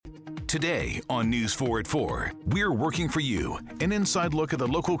Today on News 4 at 4, we're working for you. An inside look at the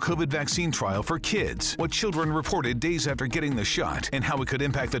local COVID vaccine trial for kids, what children reported days after getting the shot, and how it could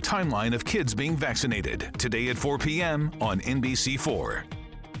impact the timeline of kids being vaccinated. Today at 4 p.m. on NBC4.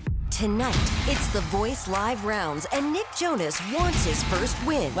 Tonight, it's The Voice Live rounds, and Nick Jonas wants his first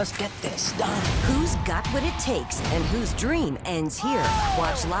win. Let's get this done. Who's got what it takes and whose dream ends here?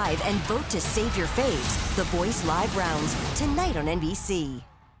 Watch live and vote to save your faves. The Voice Live rounds, tonight on NBC.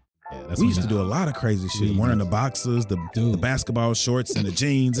 Yeah, we used to do a lot of crazy shit. Wearing the boxers, the basketball shorts, and the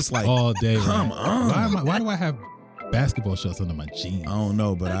jeans. It's like, all day. Come on. Why do I have basketball shorts under my jeans? I don't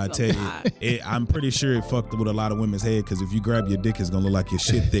know, but I tell you, I'm pretty sure it fucked with a lot of women's head, because if you grab your dick, it's gonna look like your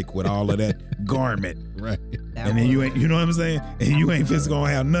shit thick with all of that garment. Right. And then you ain't, you know what I'm saying? And you ain't just gonna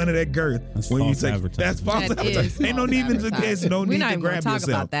have none of that girth. That's when false you take advertising. that's false advertising. Ain't no need to guess. No need to grab talk yourself.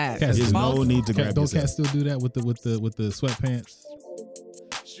 about that. There's no need to grab Don't yourself. cats still do that with the sweatpants?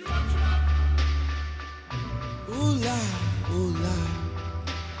 Ooh la, ooh la.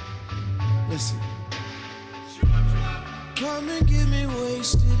 Listen. Come and get me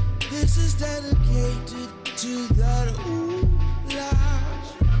wasted. This is dedicated to that ooh la.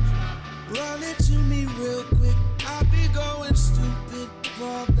 Run it to me real quick. I'll be going stupid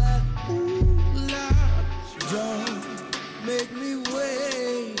for that ooh la. Don't make me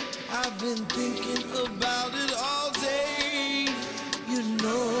wait. I've been thinking about it all day. You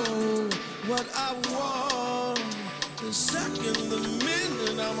know what I want. The second, the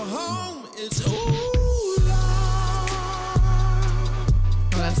minute I'm home, it's ooh la.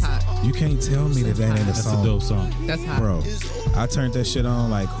 Oh, that's hot. You can't tell me that ain't a That's song. a dope song. That's hot. Bro, I turned that shit on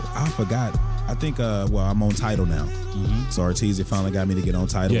like I forgot. I think I'm on Tidal now. So Artesia finally got me to get on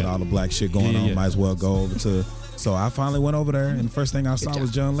Tidal with all the black shit going on. Might as well go over to. So I finally went over there, and the first thing I saw was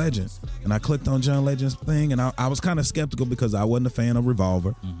John Legend. And I clicked on John Legend's thing, and I was kind of skeptical because I wasn't a fan of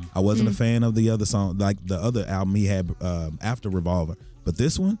Revolver. I wasn't a fan of the other song, like the other album he had after Revolver. But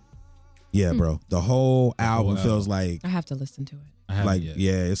this one, yeah, bro, the whole album feels like I have to listen to it.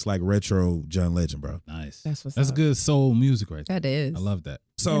 it's like retro John Legend, bro. Nice. That's what's That's up. good soul music right there. That is. I love that.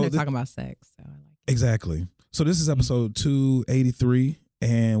 So And they're talking about sex, so I like it. Exactly. So this is episode 283,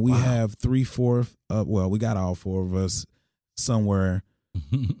 and we have 3/4. We got all four of us somewhere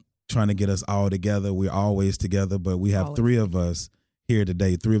trying to get us all together. We're always together, but we have three of us here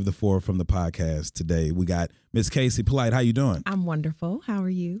today. 3 of the 4 from the podcast today. We got Miss Casey Polite. How you doing? I'm wonderful. How are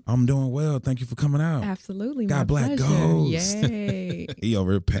you? I'm doing well. Thank you for coming out. Absolutely. Got my Black pleasure. Ghost. Yay. He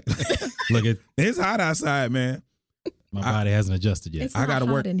over here. Look at It's hot outside, man. my body hasn't adjusted yet. It's I not gotta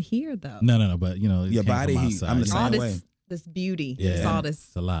hot work. in here, though. No, but you know, it Your came body from heat. outside. I'm the all same this, way. this beauty. Yeah. It's all this.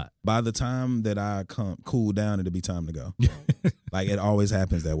 It's a lot. By the time that I cool down, it'll be time to go. Like it always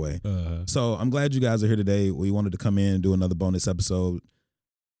happens that way. So I'm glad you guys are here today. We wanted to come in and do another bonus episode.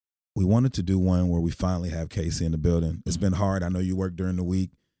 We wanted to do one where we finally have Casey in the building. It's been hard. I know you work during the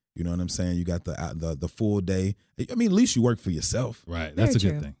week. You know what I'm saying? You got the full day. I mean, at least you work for yourself. Right. Very That's a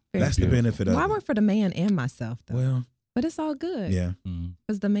true. good thing. Very That's true. the benefit of Well, I it. work for the man and myself, though. Well, but it's all good. yeah,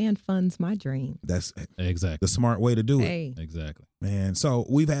 Because the man funds my dream. that's Exactly. the smart way to do it, Hey. Exactly. man. So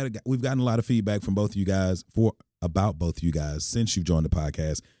we've gotten a lot of feedback from both of you guys about both of you guys since you've joined the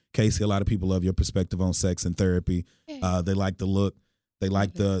podcast. Casey, a lot of people love your perspective on sex and therapy. They like the look. They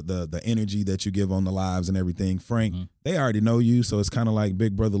like the energy that you give on the lives and everything. Frank, they already know you, so it's kind of like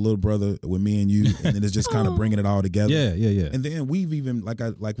big brother, little brother with me and you, and then it's just kind of bringing it all together. Yeah. And then we've even, like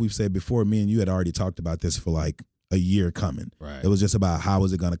we've said before, me and you had already talked about this for like a year coming. Right. It was just about how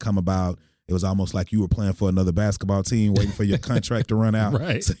was it going to come about. It was almost like you were playing for another basketball team, waiting for your contract to run out.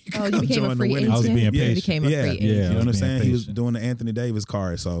 Right. So you Oh, could you come became a join the free winning I was agent? being team. patient. You became a free agent. You know what I'm being saying? He was patient. doing the Anthony Davis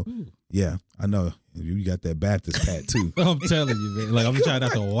card. So, yeah, I know. You got that Baptist pat, too. I'm telling you, man. Like, I'm trying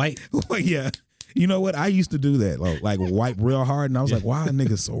not to white. Well, yeah. You know what? I used to do that, like wipe real hard, and I was like, why are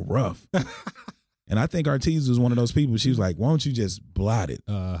niggas so rough? And I think Artesia was one of those people. She was like, why don't you just blot it?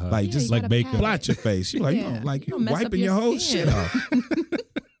 Like, Yeah, just you like gotta bacon. pat blot your face. She like, Yeah. like You you don't mess up wiping your your whole skin. shit off.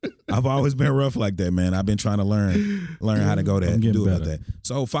 I've always been rough like that, man. I've been trying to learn how to go I'm that, getting do about better. that.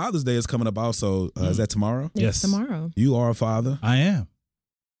 So Father's Day is coming up also. Is that tomorrow? Yes. It's tomorrow. You are a father. I am.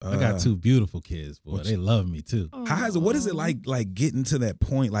 I got 2 beautiful kids, boy. what They you- love me, too. How is it? What is it like getting to that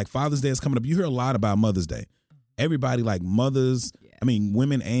point? Like Father's Day is coming up. You hear a lot about Mother's Day. Everybody like mothers. I mean,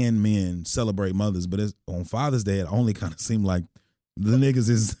 women and men celebrate mothers, but it's, on Father's Day, it only kind of seemed like the niggas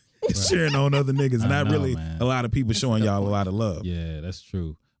is sharing on other niggas. I Not know, really man. a lot of people showing y'all a lot of love. Yeah, that's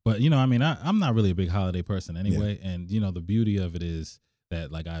true. But, you know, I mean, I'm not really a big holiday person anyway. And, you know, the beauty of it is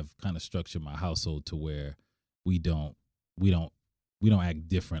that, like, I've kind of structured my household to where we don't act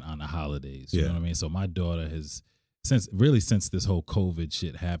different on the holidays. You know what I mean? So my daughter has since this whole COVID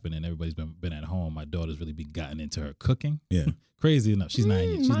shit happened and everybody's been at home, my daughter's really gotten into her cooking. Yeah. Crazy enough. She's 9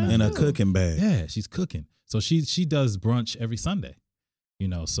 years. She's 9 in a years cooking bag. Yeah, she's cooking. So she does brunch every Sunday.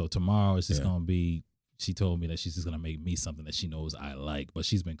 So tomorrow it's just gonna be, she told me that she's just gonna make me something that she knows I like. But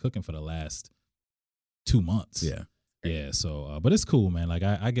she's been cooking for the last 2 months. Yeah. Yeah, so but it's cool, man. Like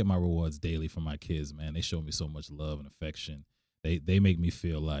I get my rewards daily from my kids, man. They show me so much love and affection. They make me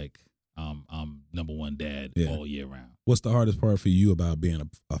feel like I'm number one dad all year round. What's the hardest part for you about being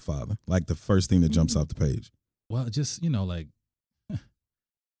a father? Like the first thing that jumps off the page? Well, just, like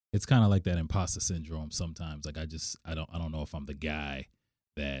it's kind of like that imposter syndrome sometimes. Like I don't know if I'm the guy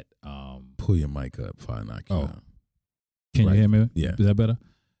that pull your mic up before I knock you out. Can you hear me? Yeah. Is that better?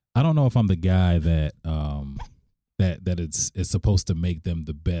 I don't know if I'm the guy that that it's supposed to make them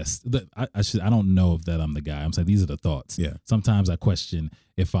the best. I don't know if that I'm the guy. I'm saying these are the thoughts. Yeah. Sometimes I question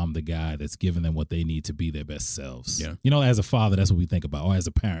if I'm the guy that's giving them what they need to be their best selves. Yeah. As a father, that's what we think about. Or as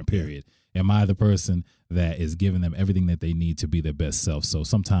a parent, period. Yeah. Am I the person that is giving them everything that they need to be their best self? So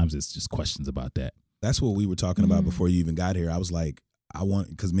sometimes it's just questions about that. That's what we were talking about before you even got here. I was like,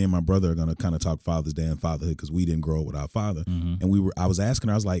 because me and my brother are going to kind of talk Father's Day and fatherhood because we didn't grow up with our father. Mm-hmm. And I was asking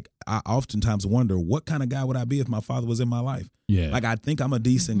her, I was like, I oftentimes wonder what kind of guy would I be if my father was in my life? Yeah. Like, I think I'm a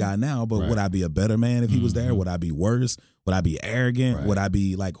decent guy now, but would I be a better man if he was there? Would I be worse? Would I be arrogant? Right. Would I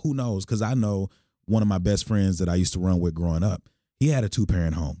be like, who knows? Because I know one of my best friends that I used to run with growing up, he had a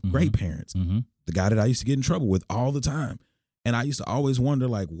 2-parent home, great parents. Mm-hmm. The guy that I used to get in trouble with all the time. And I used to always wonder,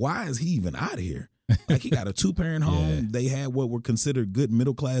 like, why is he even out of here? Like, he got a 2-parent home. Yeah. They had what were considered good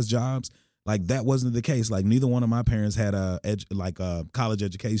middle-class jobs. Like, that wasn't the case. Like, neither one of my parents had a college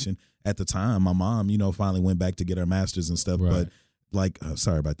education at the time. My mom, finally went back to get her master's and stuff. Right. But,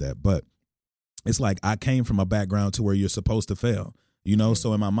 sorry about that. But it's like I came from a background to where you're supposed to fail,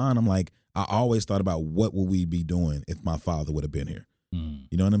 So in my mind, I'm like, I always thought about what would we be doing if my father would have been here.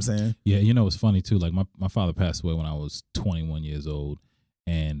 You know what I'm saying? Yeah, it's funny, too. Like, my father passed away when I was 21 years old.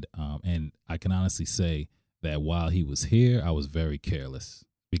 And I can honestly say that while he was here, I was very careless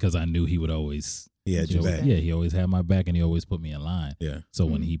because I knew he would always. He had your back. Yeah, he always had my back and he always put me in line. Yeah. So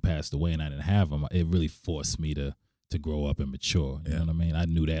when he passed away and I didn't have him, it really forced me to grow up and mature. You know what I mean? I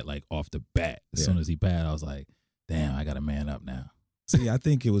knew that like off the bat. As soon as he passed, I was like, damn, I got to man up now. See, I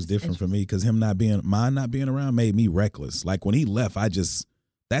think it was different for me because mine not being around made me reckless. Like when he left,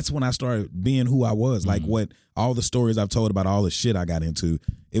 that's when I started being who I was. Like what all the stories I've told about all the shit I got into,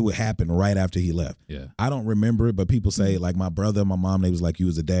 it would happen right after he left. Yeah. I don't remember it, but people say like my brother and my mom, they was like, you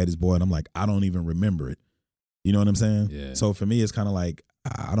was a daddy's boy. And I'm like, I don't even remember it. You know what I'm saying? Yeah. So for me, it's kind of like,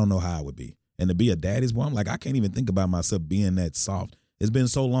 I don't know how I would be. And to be a daddy's boy, I'm like, I can't even think about myself being that soft. It's been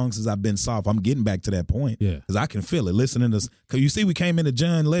so long since I've been soft. I'm getting back to that point. Yeah. Because I can feel it. Listening to this. Because you see, we came into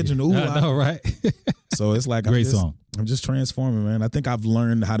John Legend. Ooh, I know, right? So it's like, Great song. I'm just transforming, man. I think I've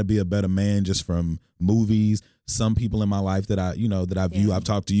learned how to be a better man just from movies. Some people in my life that I view. I've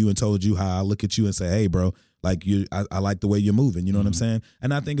talked to you and told you how I look at you and say, hey, bro, like I like the way you're moving. You know what I'm saying?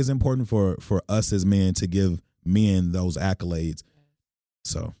 And I think it's important for us as men to give men those accolades.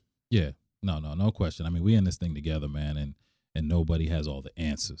 So. Yeah. No question. I mean, we in this thing together, man, and nobody has all the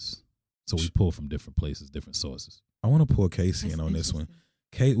answers. So we pull from different places, different sources. I want to pull Casey in on this one.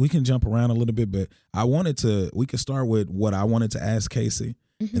 Kate, we can jump around a little bit, but we could start with what I wanted to ask Casey.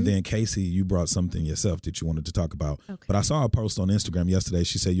 And then Casey, you brought something yourself that you wanted to talk about. Okay. But I saw a post on Instagram yesterday.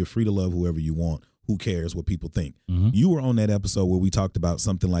 She said, you're free to love whoever you want. Who cares what people think? You were on that episode where we talked about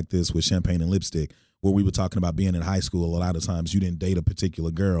something like this with Champagne and Lipstick, where we were talking about being in high school. A lot of times you didn't date a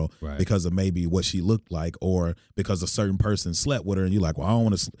particular girl because of maybe what she looked like or because a certain person slept with her. And you're like, well, I don't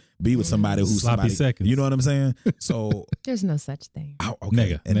want to be with somebody who's sloppy seconds. You know what I'm saying? So there's no such thing. Oh,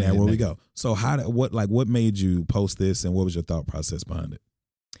 okay. And that's where we go. So what made you post this and what was your thought process behind it?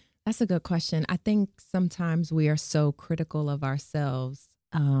 That's a good question. I think sometimes we are so critical of ourselves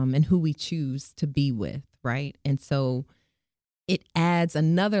and who we choose to be with, right? And so it adds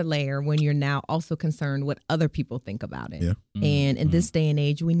another layer when you're now also concerned what other people think about it. Yeah. And in this day and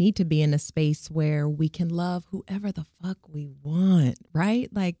age, we need to be in a space where we can love whoever the fuck we want, right?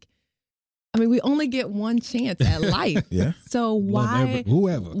 Like, I mean, we only get one chance at life. Yeah. So why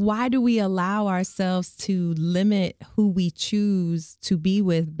do we allow ourselves to limit who we choose to be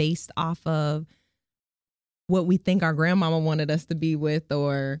with based off of what we think our grandmama wanted us to be with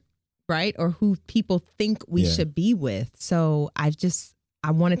or right? Or who people think we should be with. So I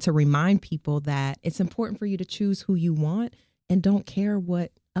wanted to remind people that it's important for you to choose who you want and don't care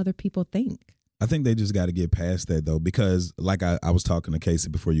what other people think. I think they just got to get past that, though, because like I was talking to Casey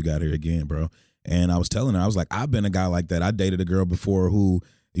before you got here again, bro. And I was telling her, I was like, I've been a guy like that. I dated a girl before who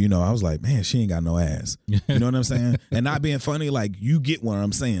you know, I was like, man, she ain't got no ass. You know what I'm saying? And not being funny, like, you get what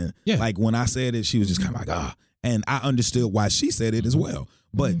I'm saying. Yeah. Like, when I said it, she was just kind of like, ah. And I understood why she said it as well.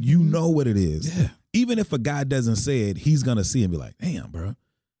 But you know what it is. Yeah. Even if a guy doesn't say it, he's going to see and be like, damn, bro.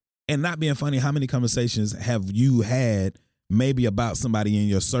 And not being funny, how many conversations have you had maybe about somebody in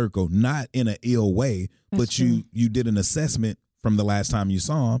your circle, not in an ill way, but you did an assessment from the last time you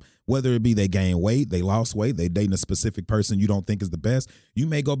saw them, whether it be they gained weight, they lost weight, they dating a specific person you don't think is the best. You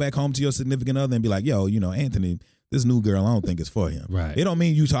may go back home to your significant other and be like, yo, you know, Anthony, this new girl, I don't think it's for him. Right. It don't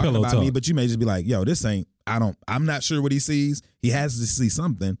mean you talking Pillow about talk. me, but you may just be like, yo, this ain't, I'm not sure what he sees. He has to see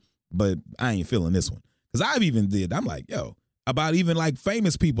something, but I ain't feeling this one. Because I'm like, yo, about even like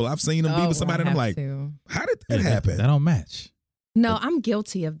famous people, I've seen them be with somebody and I'm like, how did that happen? That don't match. No, I'm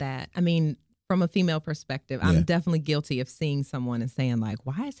guilty of that. I mean, from a female perspective, I'm definitely guilty of seeing someone and saying like,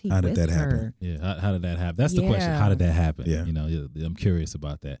 why is he How with did that her? happen? Yeah, how did that happen? That's the question. How did that happen? Yeah. You know, I'm curious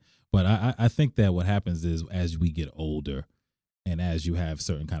about that. But I think that what happens is as we get older and as you have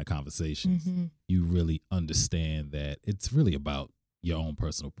certain kind of conversations, you really understand that it's really about your own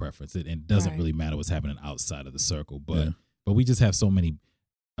personal preference. It doesn't really matter what's happening outside of the circle. But we just have so many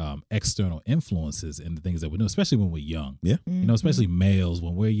external influences in the things that we do, especially when we're young. Yeah. You know, especially males,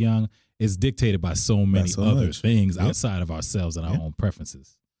 when we're young, it's dictated by so many other things outside of ourselves and our own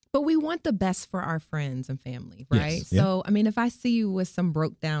preferences. But we want the best for our friends and family, right? Yes. So, I mean, if I see you with some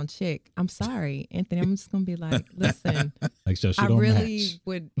broke down chick, I'm sorry, Anthony, I'm just going to be like, listen, like, she I don't really match.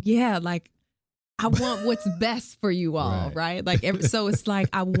 would, like, I want what's best for you all, right? Like, so it's like,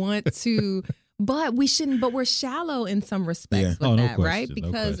 I want to, but we're shallow in some respects with that, right?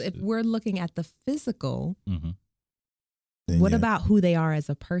 Because if we're looking at the physical, what about who they are as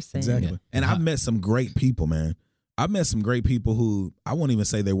a person? Exactly. And I've met some great people, man. I've met some great people who I won't even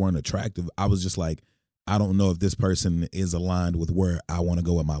say they weren't attractive. I was just like, I don't know if this person is aligned with where I want to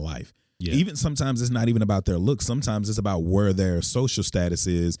go in my life. Yeah. Even sometimes it's not even about their looks. Sometimes it's about where their social status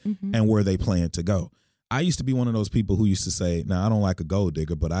is and where they plan to go. I used to be one of those people who used to say, now I don't like a gold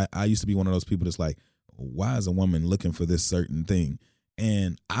digger, but I used to be one of those people that's like, why is a woman looking for this certain thing?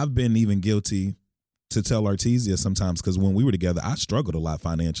 And I've been even guilty to tell Artesia sometimes, because when we were together, I struggled a lot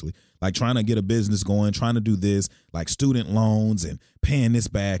financially, like trying to get a business going, trying to do this, like student loans and paying this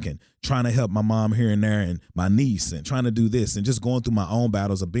back and trying to help my mom here and there and my niece and trying to do this and just going through my own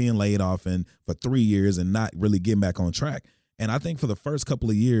battles of being laid off and for 3 years and not really getting back on track. And I think for the first couple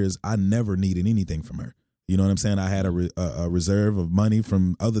of years, I never needed anything from her. You know what I'm saying? I had a reserve of money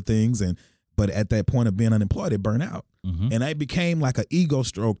from other things, but at that point of being unemployed, it burned out. And it became like an ego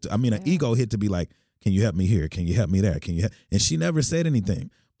stroke. An ego hit to be like, can you help me here? Can you help me there? And she never said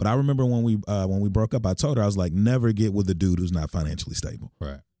anything. But I remember when we broke up, I told her, I was like, never get with a dude who's not financially stable.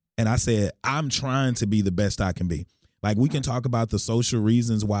 Right. And I said, I'm trying to be the best I can be. Like, we can talk about the social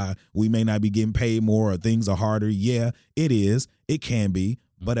reasons why we may not be getting paid more or things are harder. Yeah, it is. It can be.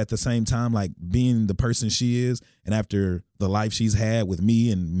 But at the same time, like, being the person she is, and after the life she's had with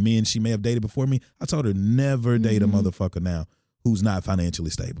me and men she may have dated before me, I told her, never date a motherfucker now who's not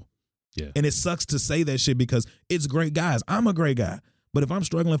financially stable. Yeah. And it sucks to say that shit because it's great guys. I'm a great guy. But if I'm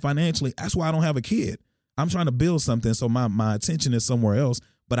struggling financially, that's why I don't have a kid. I'm trying to build something, so my attention is somewhere else.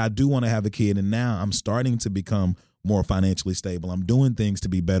 But I do want to have a kid, and now I'm starting to become more financially stable. I'm doing things to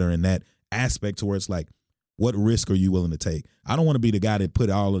be better in that aspect to where it's like, what risk are you willing to take? I don't want to be the guy that put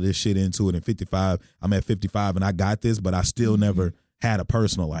all of this shit into it. And 55, I'm at 55 and I got this, but I still never had a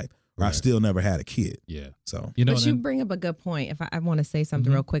personal life. Or I still never had a kid. Yeah. So, but you bring up a good point. If I want to say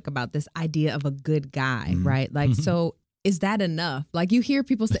something real quick about this idea of a good guy, right? Like, so is that enough? Like, you hear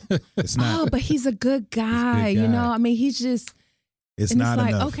people say, it's not. oh, but he's a good guy. You know, I mean, he's just, it's not like,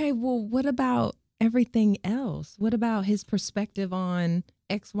 enough. Okay, well, what about everything else? What about his perspective on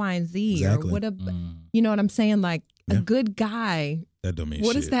X, Y, and Z? Exactly. Or what about, you know what I'm saying? Like, a good guy. That don't mean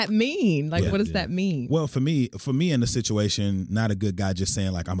what shit. does that mean? Like, what does that mean? Well, for me in the situation, not a good guy just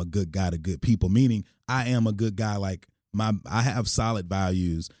saying like I'm a good guy to good people, meaning I am a good guy. Like I have solid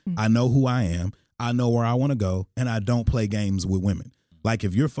values. I know who I am. I know where I want to go, and I don't play games with women. Like,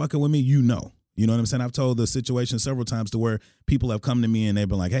 if you're fucking with me, you know what I'm saying? I've told the situation several times to where people have come to me and they've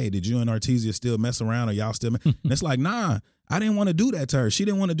been like, hey, did you and Artesia still mess around, or y'all still? And it's like, nah, I didn't want to do that to her. She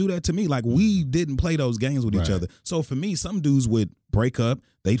didn't want to do that to me. Like, we didn't play those games with each other. So for me, some dudes would break up.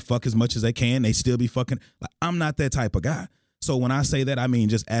 They'd fuck as much as they can. They still be fucking. Like, I'm not that type of guy. So when I say that, I mean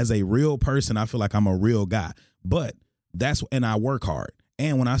just as a real person, I feel like I'm a real guy. But and I work hard.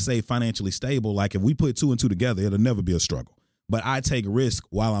 And when I say financially stable, like if we put 2 and 2 together, it'll never be a struggle. But I take risk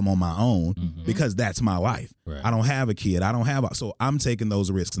while I'm on my own because that's my life. Right. I don't have a kid. So I'm taking those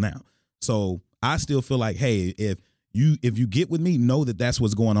risks now. So I still feel like, hey, if if you get with me, know that that's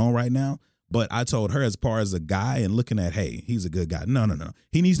what's going on right now. But I told her, as far as a guy and looking at, hey, he's a good guy. No.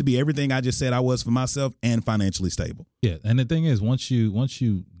 He needs to be everything I just said I was for myself and financially stable. Yeah, and the thing is, once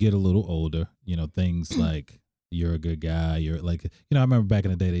you get a little older, things like you're a good guy. You're like, I remember back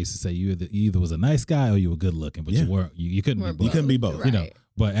in the day they used to say you either was a nice guy or you were good looking, but you weren't. You couldn't be both. You couldn't be both. Right.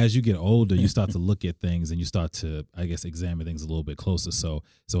 But as you get older, you start to look at things and you start to, I guess, examine things a little bit closer. So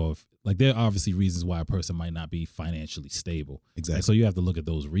if there are obviously reasons why a person might not be financially stable. Exactly. And so you have to look at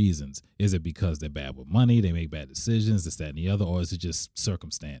those reasons. Is it because they're bad with money, they make bad decisions, this, that, and the other, or is it just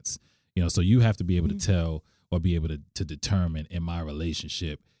circumstance? So you have to be able to tell or be able to determine in my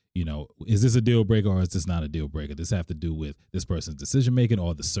relationship, is this a deal breaker or is this not a deal breaker? Does this have to do with this person's decision making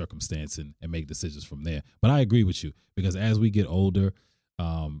or the circumstance and make decisions from there? But I agree with you, because as we get older,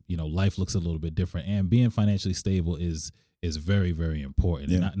 life looks a little bit different, and being financially stable is very, very important.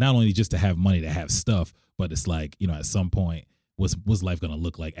 Yeah. And not only just to have money to have stuff, but it's like, at some point, what's life going to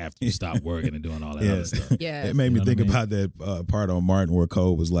look like after you stop working and doing all that other stuff? Yeah. It made me think about that part on Martin where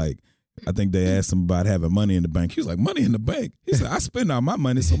Cole was like, I think they asked him about having money in the bank. He was like, money in the bank? He said, I spend all my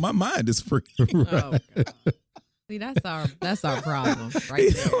money, so my mind is free. Oh, God. See, that's our problem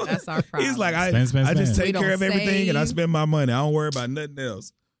right there. That's our problem. He's like, I just take care of everything and I spend my money. I don't worry about nothing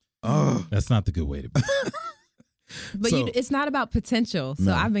else. Oh, that's not the good way to be. But it's not about potential.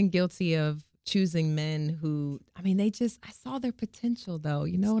 So I've been guilty of choosing men who, I saw their potential though.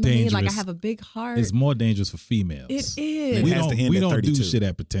 You know what dangerous. I mean? Like I have a big heart. It's more dangerous for females. It is. We don't do shit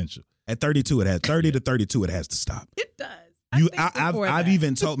at potential. At 32, it has 30 to 32. It has to stop. It does. I've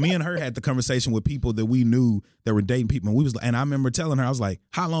even told, me and her had the conversation with people that we knew that were dating people, and I remember telling her, I was like,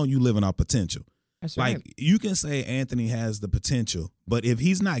 how long you living on potential? That's like right. You can say Anthony has the potential, but if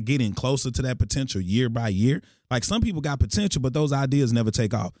he's not getting closer to that potential year by year, like some people got potential, but those ideas never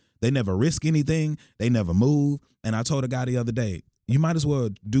take off. They never risk anything. They never move. And I told a guy the other day, you might as well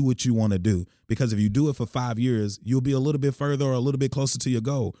do what you want to do, because if you do it for 5 years, you'll be a little bit further or a little bit closer to your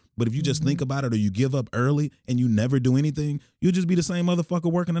goal. But if you just think about it or you give up early and you never do anything, you'll just be the same motherfucker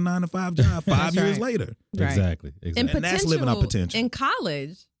working a 9-to-5 job 5 years later. Right. Exactly. And that's living on potential. In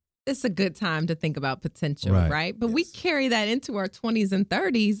college, it's a good time to think about potential, right? But we carry that into our 20s and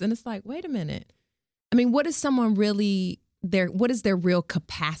 30s, and it's like, wait a minute. What is someone really... what is their real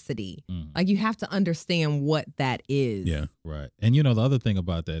capacity? Like you have to understand what that is. Yeah. Right. And the other thing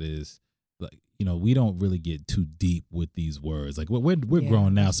about that is, like, we don't really get too deep with these words. Like we're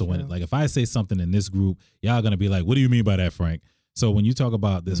grown now, so when if I say something in this group, y'all gonna be like, what do you mean by that, Frank? So when you talk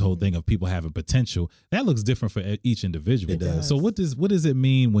about this whole thing of people having potential, that looks different for each individual. It does. So what does it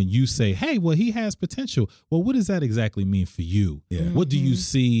mean when you say, hey, well, he has potential? Well, what does that exactly mean for you? Yeah. What do you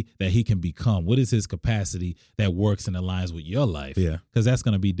see that he can become? What is his capacity that works and aligns with your life? Yeah. Because that's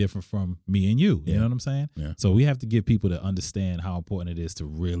going to be different from me and you. You know what I'm saying? Yeah. So we have to get people to understand how important it is to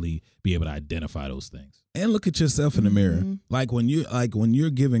really be able to identify those things. And look at yourself in the mirror. Like when you're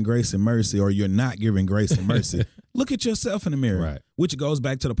giving grace and mercy, or you're not giving grace and mercy, look at yourself in the mirror. Right. Which goes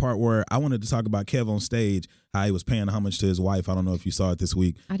back to the part where I wanted to talk about Kev on stage, how he was paying homage to his wife. I don't know if you saw it this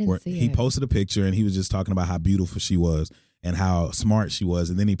week. I didn't see it. He posted a picture and he was just talking about how beautiful she was and how smart she was.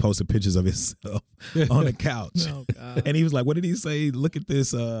 And then he posted pictures of himself on the couch. Oh, God. And he was like, what did he say? Look at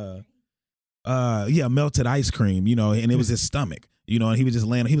this, melted ice cream, and it was his stomach, and he was just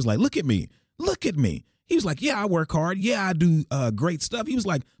laying. He was like, look at me. He was like, yeah, I work hard. Yeah, I do great stuff. He was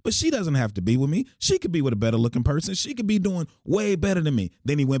like, but she doesn't have to be with me. She could be with a better looking person. She could be doing way better than me.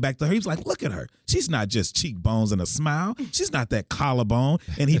 Then he went back to her. He was like, look at her. She's not just cheekbones and a smile. She's not that collarbone.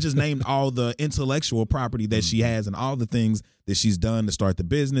 And he just named all the intellectual property that she has and all the things that she's done to start the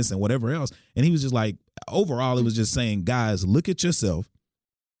business and whatever else. And he was just like, overall, it was just saying, guys, look at yourself.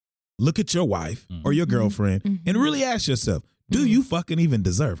 Look at your wife or your girlfriend and really ask yourself, do you fucking even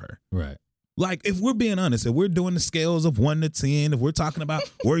deserve her? Right. Like, if we're being honest, if we're doing the scales of 1 to 10, if we're talking about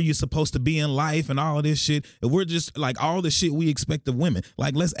where you're supposed to be in life and all of this shit, if we're just like all the shit we expect of women,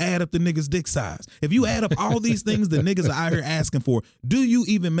 like let's add up the niggas' dick size. If you add up all these things that niggas are out here asking for, do you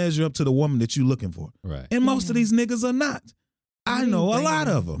even measure up to the woman that you're looking for? Right. And most of these niggas are not. I know a lot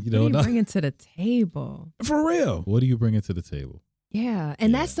of them. What are you bringing to the table? For real. What are you bringing to the table? Yeah.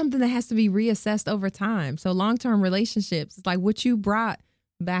 And that's something that has to be reassessed over time. So long-term relationships, it's like what you brought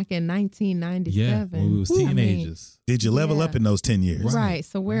back in 1997. Yeah, when we was teenagers. Did you level up in those 10 years? Right.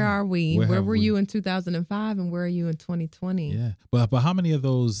 So where are we? Where were you in 2005 and where are you in 2020? Yeah. But how many of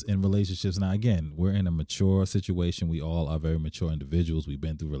those in relationships? Now, again, we're in a mature situation. We all are very mature individuals. We've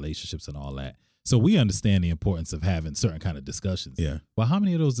been through relationships and all that. So we understand the importance of having certain kind of discussions. Yeah. But how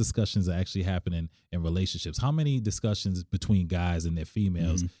many of those discussions are actually happening in relationships? How many discussions between guys and their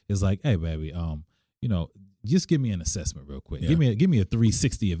females is like, hey, baby, just give me an assessment real quick. Yeah. Give me a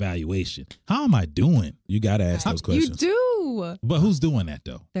 360 evaluation. How am I doing? You got to ask those questions. You do. But who's doing that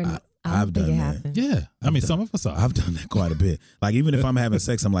though? I've done that. Yeah. I mean, some of us are. I've done that quite a bit. Like, even if I'm having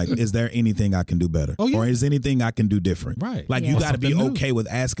sex, I'm like, is there anything I can do better? Oh, yeah. Or is anything I can do different? Right. Like, Yeah. you got to be Something new. okay with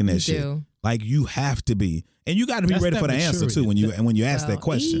asking that shit. Do. Like, you have to be. And you got to be That's ready that for the answer, too, maturity. when you ask that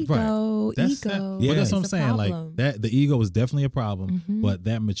question. Ego. That's Ego. Yeah. But that's what I'm is a saying. Like problem. that, the ego is definitely a problem. Mhm. But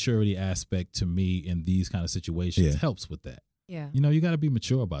that maturity aspect to me in these kind of situations Yeah. helps with that. Yeah. You know, you got to be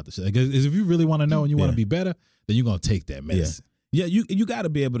mature about this. Like, if you really want to know and you want Yeah. to be better, then you're gonna take that medicine. Yeah, you got to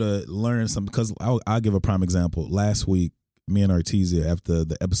be able to learn some, because I'll give a prime example. Last week, me and Artesia, after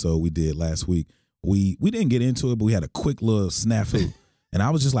the episode we did last week, we didn't get into it, but we had a quick little snafu. And I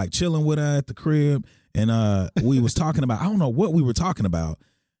was just like chilling with her at the crib, and we was talking about, I don't know what we were talking about,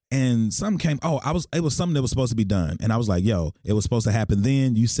 and something came, it was something that was supposed to be done. And I was like, yo, it was supposed to happen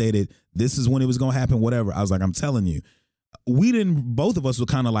then. You said it, this is when it was going to happen, whatever. I was like, I'm telling you. Both of us were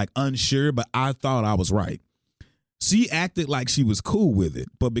kind of like unsure, but I thought I was right. She acted like she was cool with it,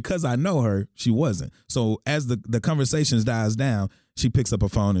 but because I know her, she wasn't. So as the conversations dies down, she picks up her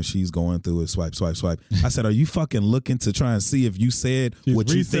phone and she's going through it, swipe, swipe, swipe. I said, are you fucking looking to try and see if you said She's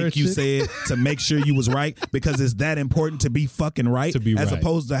what you think you researching. said to make sure you was right? Because it's that important to be fucking right, To be as right.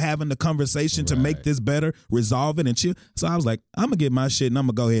 opposed to having the conversation to make Right. this better, resolve it and chill. So I was like, I'm going to get my shit and I'm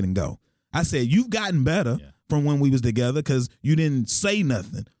going to go ahead and go. I said, you've gotten better from when we was together because you didn't say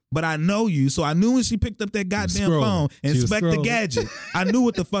nothing. But I know you, so I knew when she picked up that goddamn scrolling. phone and She was inspect the scrolling. gadget, I knew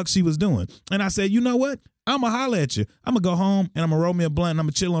what the fuck she was doing. And I said, you know what? I'm going to holler at you. I'm going to go home and I'm going to roll me a blunt and I'm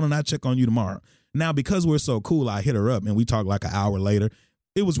going to chill on and I'll check on you tomorrow. Now, because we're so cool, I hit her up and we talked like an hour later.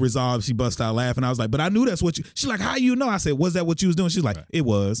 It was resolved. She bust out laughing. I was like, but I knew that's what you, she's like, how you know? I said, was that what you was doing? She's like, it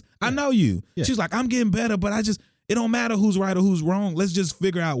was. I know you. Yeah. She's like, I'm getting better, but it don't matter who's right or who's wrong. Let's just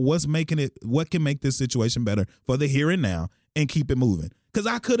figure out what can make this situation better for the here and now and keep it moving. Because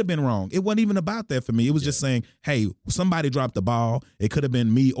I could have been wrong. It wasn't even about that for me. It was just saying, hey, somebody dropped the ball. It could have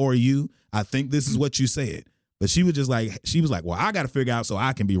been me or you. I think this is what you said. But she was like, well, I got to figure out so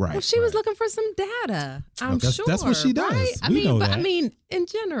I can be right. Well, she was looking for some data. I'm sure. That's what she does. Right? We know that. I mean, in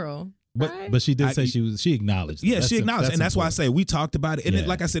general. right? But she did say she acknowledged. Yeah, she acknowledged, and that's why I say we talked about it. And Yeah.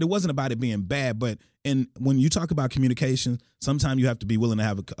 like I said, it wasn't about it being bad, but when you talk about communication, sometimes you have to be willing to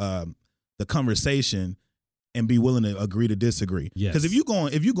have the conversation and be willing to agree to disagree. Yes. Because if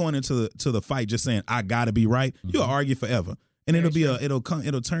you're going into the fight just saying I got to be right, you'll argue forever, and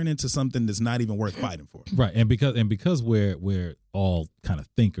it'll turn into something that's not even worth fighting for. Right, and because we're all kind of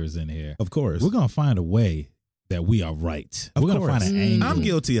thinkers in here, Of course, we're gonna find a way that we are right. Of We're gonna course. find an angle. I'm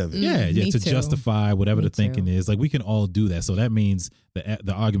guilty of it. Yeah, Me to too. justify whatever Me the thinking too. is. Like we can all do that. So that means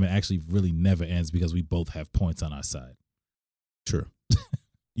the argument actually really never ends because we both have points on our side. True.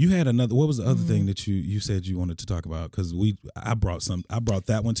 You had another. What was the other Mm-hmm. thing that you said you wanted to talk about? Because I brought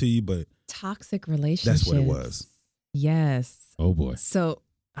that one to you, but Toxic relationships. that's what it was. Yes. Oh boy. So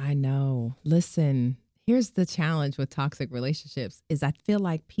I know. Listen, here's the challenge with toxic relationships is I feel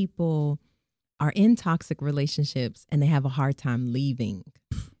like people are in toxic relationships and they have a hard time leaving,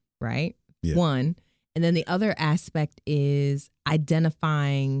 right? Yeah. One. And then the other aspect is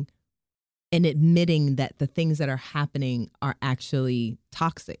identifying and admitting that the things that are happening are actually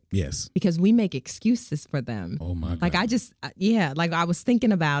toxic Yes. because we make excuses for them. Oh my God. Like I was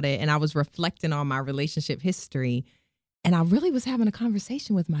thinking about it and I was reflecting on my relationship history and I really was having a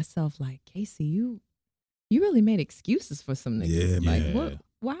conversation with myself like, Casey, you really made excuses for some niggas. Yeah, Like man.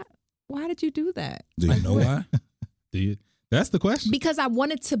 why did you do that? Do you Like, know what- why? Do you? That's the question. Because I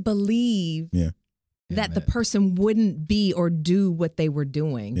wanted to believe Yeah. that the person wouldn't be or do what they were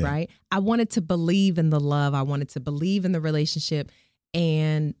doing, Yeah. right? I wanted to believe in the love. I wanted to believe in the relationship.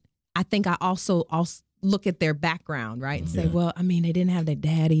 And I think I also look at their background, right? And say, Yeah. well, I mean, they didn't have their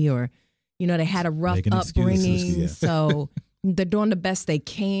daddy or, they had a rough Making excuses, upbringing. yeah. So they're doing the best they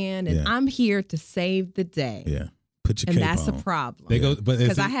can. And Yeah. I'm here to save the day. Yeah. Put your And cape that's on. a problem. They go, but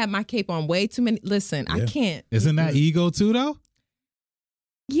Because I had my cape on way too many. Listen, I Yeah. can't. isn't that ego too though?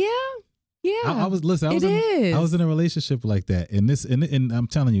 Yeah. Yeah. I was It is. I was in a relationship like that, and I'm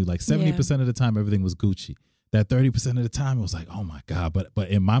telling you, like 70% of the time, everything was Gucci. That 30% of the time, it was like, oh my God. But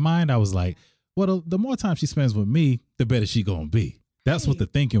in my mind, I was like, well, the more time she spends with me, the better she gonna be. That's what the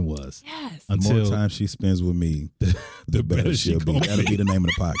thinking was. Yes. The more Until time she spends with me, the better she'll be. gonna That'll be the name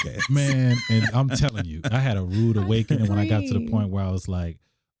of the podcast. Man, and I'm telling you, I had a rude awakening when I got to the agree. point where I was like,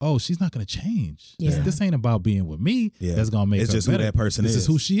 oh, she's not gonna change. Yeah. This ain't about being with me. Yeah. That's gonna make It's her just who better. that person This is. is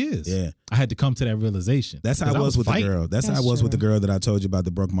who she is. Yeah. I had to come to that realization. That's how 'Cause I was with fighting. the girl. That's how I That's was with the true. girl that I told you about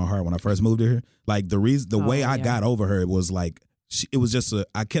that broke my heart when I first moved to her. Like the way I yeah. got over her was like, it was just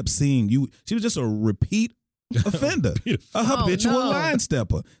I kept seeing you. She was just a repeat offender, a habitual line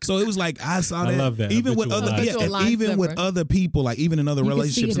stepper. So it was like I saw that. I love that. Even with other, even with other people, like even in other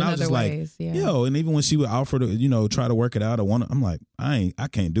relationships, and I was just like, yo. And even when she would offer to, try to work it out, I'm like, I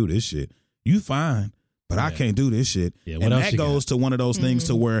can't do this shit. You fine, but I can't do this shit. Yeah, and that goes to one of those things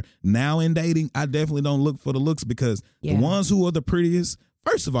to where now in dating, I definitely don't look for the looks because the ones who are the prettiest,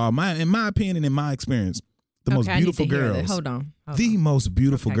 first of all, in my opinion and in my experience, the most beautiful girls. Hold on. The most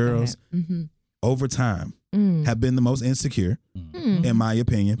beautiful girls over time have been the most insecure, in my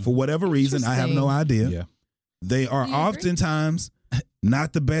opinion. For whatever reason, I have no idea. Yeah. They are oftentimes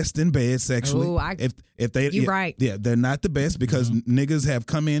not the best in bed sexually. If they, you're right. Yeah, they're not the best because niggas have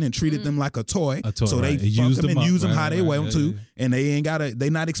come in and treated them like a toy. So they use fuck them and use them how they want to, yeah. and they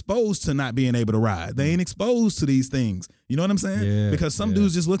not exposed to not being able to ride. They ain't exposed to these things. You know what I'm saying? Yeah, because some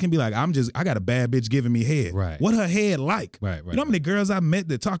dudes just look and be like, I got a bad bitch giving me head. Right. What her head like? Right. You know how many girls I met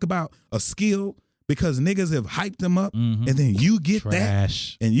that talk about a skill because niggas have hyped them up, and then you get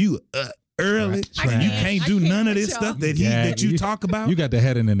Trash. that, and you early, and you can't do none of this stuff that you talk about. You got the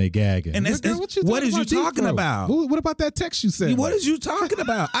head and then they gagging. And what is you talking about? What about that text you sent? What is you talking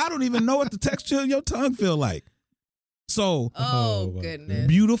about? I don't even know what the texture of your tongue feel like. So, goodness.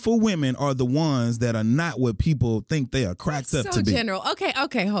 Beautiful women are the ones that are not what people think they are cracked up to be. So general.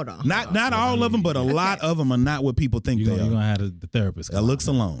 Okay, hold on. Not all of them, but a lot of them are not what people think they are. You're going to have the therapist. That looks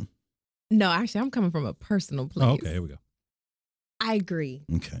alone. No, actually, I'm coming from a personal place. Oh, okay, here we go. I agree.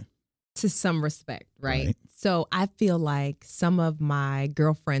 Okay. To some respect, right? So I feel like some of my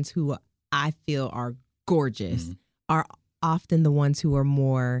girlfriends who I feel are gorgeous are often the ones who are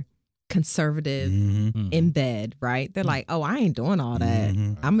more conservative in bed, right? They're like, oh, I ain't doing all that.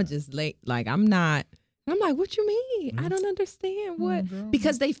 I'm going to just I'm not. I'm like, what you mean? I don't understand what.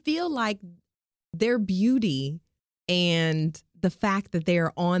 Because they feel like their beauty and the fact that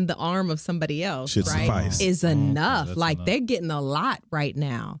they're on the arm of somebody else, should suffice. Is enough. Enough. They're getting a lot right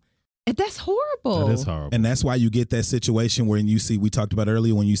now. And that's horrible. That is horrible. And that's why you get that situation where we talked about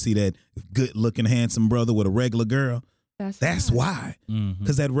earlier, when you see that good looking, handsome brother with a regular girl. That's why.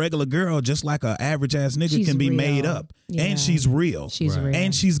 Because that regular girl, just like an average ass nigga, can be made up. Yeah. And she's real. She's real.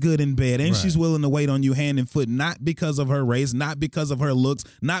 And she's good in bed. And she's willing to wait on you hand and foot, not because of her race, not because of her looks,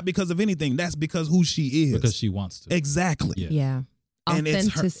 not because of anything. That's because who she is. Because she wants to. Exactly. Yeah. And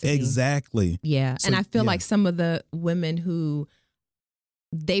Authenticity. it's her. Exactly. Yeah. So, and I feel like some of the women who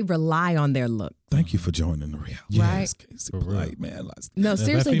they rely on their look. Thank you for joining the reality. Right. Like, man. No,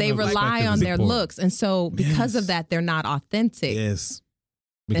 seriously, they rely on their looks. And so because of that, they're not authentic. Yes.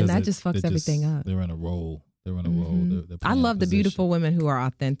 And that just fucks everything up. They're in a role. They're I love the beautiful women who are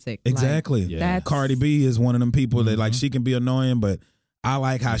authentic. Exactly. Like, Cardi B is one of them people that she can be annoying, but I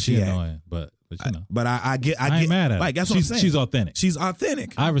like how she annoying, but you know. But I ain't mad at her. Like, that's what I'm saying. She's authentic. She's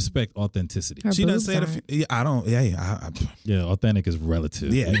authentic. I respect authenticity. She doesn't say it. I don't. Yeah, authentic is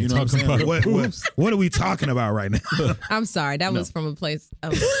relative. Yeah, you know what I'm saying. What are we talking about right now? I'm sorry. That was from a place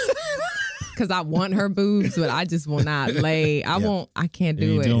because I want her boobs, but I just will not lay. I can't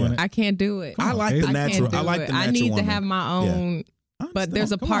do it. I can't do it. I like the natural. I like the natural. I need woman. to have my own. But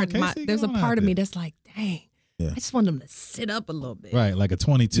there's a part. There's a part of me that's like, dang. Yeah. I just want them to sit up a little bit. Right, like a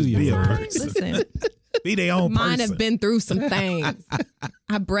 22-year-old person. Listen, be their own person. Mine have been through some things.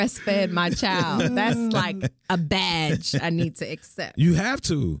 I breastfed my child. That's like a badge I need to accept. You have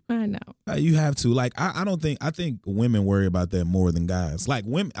to. I know. You have to. Like, I think women worry about that more than guys. Like,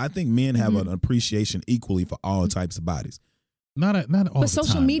 women, I think men have an appreciation equally for all types of bodies. Not all the time. But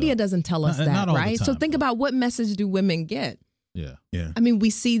social media doesn't tell us that, right? So think about what message do women get? Yeah. I mean, we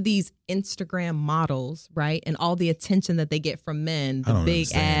see these Instagram models, right? And all the attention that they get from men, the big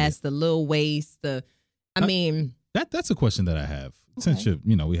ass, the little waist, I mean. That's a question that I have. Okay. Since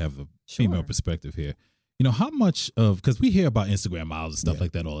we have a female perspective here. How much because we hear about Instagram models and stuff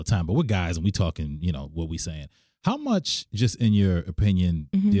like that all the time, but we're guys and we talking, what we saying. How much, just in your opinion,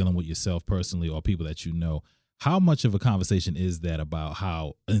 dealing with yourself personally or people that you know, how much of a conversation is that about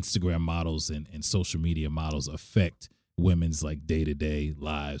how Instagram models and social media models affect women's like day-to-day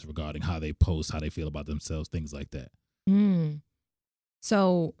lives regarding how they post, how they feel about themselves, things like that?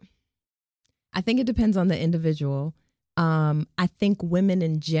 So I think it depends on the individual. I think women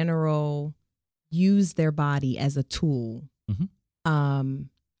in general use their body as a tool. And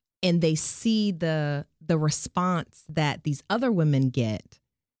they see the response that these other women get,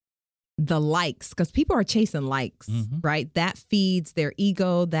 the likes, because people are chasing likes, right? That feeds their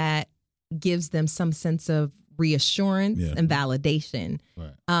ego, that gives them some sense of reassurance and validation.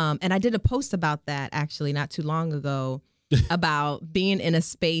 Right. And I did a post about that actually not too long ago about being in a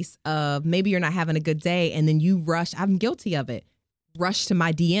space of maybe you're not having a good day and then you rush. I'm guilty of it. Rush to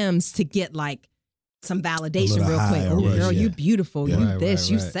my DMs to get like some validation real quick. Oh, girl, you beautiful. You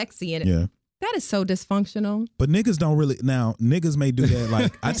you sexy. And that is so dysfunctional. But niggas don't really, now niggas may do that.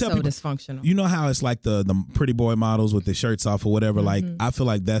 Like I tell people, dysfunctional. You know how it's like the pretty boy models with their shirts off or whatever. Like I feel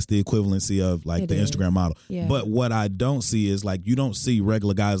like that's the equivalency of like the Instagram model. Yeah. But what I don't see is like you don't see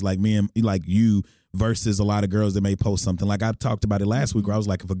regular guys like me and like you versus a lot of girls that may post something. Like I talked about it last week where I was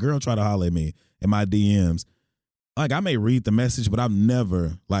like, if a girl try to holler at me in my DMs, like I may read the message, but I've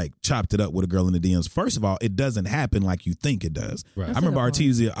never like chopped it up with a girl in the DMs. First of all, it doesn't happen like you think it does. Right. I remember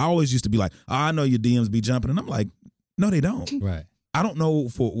Artesia, I always used to be like, oh, I know your DMs be jumping. And I'm like, no, they don't. Right. I don't know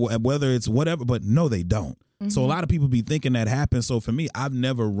for whether it's whatever, but no, they don't. So a lot of people be thinking that happens. So for me, I've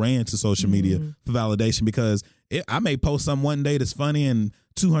never ran to social media for validation because I may post something one day that's funny and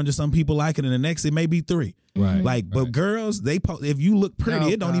 200 some people like it, and the next it may be 3. Right. Like, but girls, they post, if you look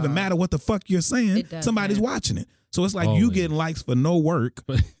pretty, it don't even matter what the fuck you're saying. Somebody's watching it. So it's like you getting likes for no work,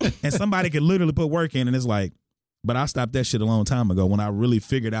 and somebody can literally put work in, and it's like, but I stopped that shit a long time ago when I really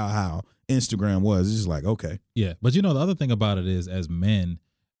figured out how Instagram was. It's just like, okay. Yeah. But you know, the other thing about it is as men,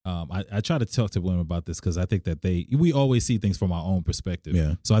 I try to talk to women about this because I think that we always see things from our own perspective.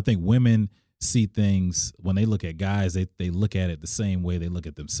 Yeah. So I think women see things when they look at guys, they look at it the same way they look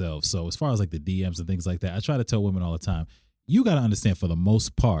at themselves. So as far as like the DMs and things like that, I try to tell women all the time, you got to understand for the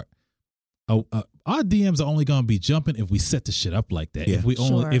most part, our DMs are only going to be jumping if we set the shit up like that. Yeah.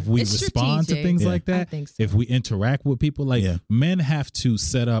 If we respond to things like that, I think so. if we interact with people, like men have to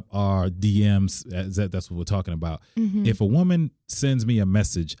set up our DMs. That's what we're talking about. If a woman sends me a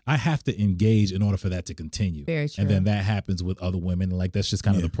message, I have to engage in order for that to continue. Very true. And then that happens with other women. Like that's just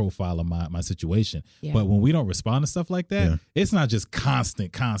kind of the profile of my situation. Yeah. But when we don't respond to stuff like that, it's not just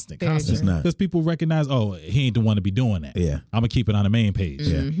constant. It's not. Because people recognize, oh, he ain't the one to be doing that. Yeah. I'm gonna keep it on the main page.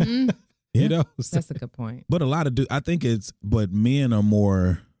 Yeah. You know, that's a good point. But a lot of I think but men are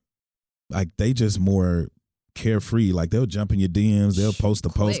more like they just more carefree. Like they'll jump in your DMs, they'll post a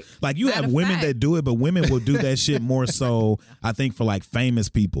post. Like you have women that do it, but women will do that shit more so. I think for like famous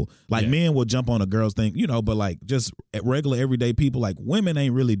people, like men will jump on a girl's thing, you know. But like just regular everyday people, like women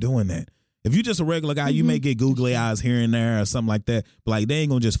ain't really doing that. If you're just a regular guy, you may get googly eyes here and there or something like that. But like they ain't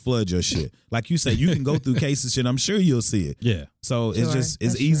gonna just flood your shit. Like you said, you can go through cases shit. I'm sure you'll see it. Yeah. So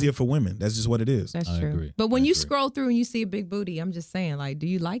it's easier for women. That's just what it is. That's I true. agree. But when you scroll through and you see a big booty, I'm just saying, like, do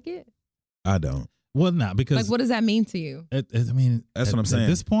you like it? I don't. Well, not because like, what does that mean to you? I mean, that's what I'm saying. At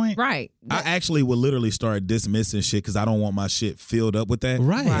this point, right? I actually would literally start dismissing shit because I don't want my shit filled up with that.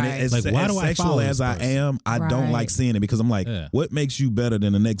 Right. And like, why do I follow as I am, I don't like seeing it because I'm like, what makes you better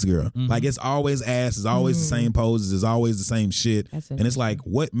than the next girl? Like it's always ass, it's always the same poses, it's always the same shit, and it's like,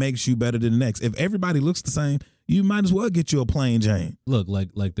 what makes you better than the next? If everybody looks the same, you might as well get you a plain Jane. Look,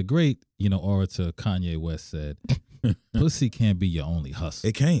 like the great orator Kanye West said, pussy can't be your only hustle.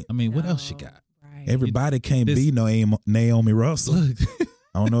 It can't. I mean, what else you got? Everybody can't be Naomi Russell. Look.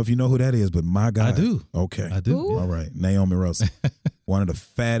 I don't know if you know who that is, but my God. I do. Okay. I do. Ooh. All right. Naomi Russell. One of the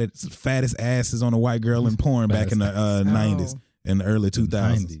fattest asses on a white girl in porn back in the 90s and the early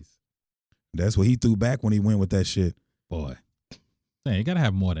 2000s. That's what he threw back when he went with that shit. Boy. Man, you got to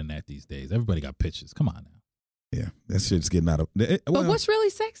have more than that these days. Everybody got pictures. Come on now. Yeah. That shit's getting out of... But what's really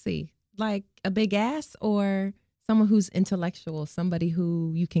sexy? Like a big ass or... someone who's intellectual, somebody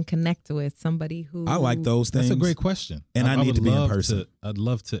who you can connect with, somebody who... I like those things. That's a great question. And I need to be in person. I'd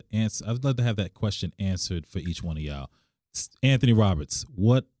love to answer. I'd love to have that question answered for each one of y'all. Anthony Roberts,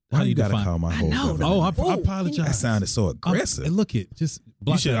 how do you gotta define... call my whole government? I apologize. That sounded so aggressive. Look it, just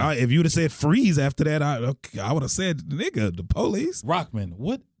block you should, if you would have said freeze after that, I would have said, nigga, the police.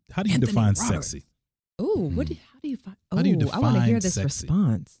 Rockman, how do you define sexy? Ooh, how do you find... How do you define I want to hear this sexy?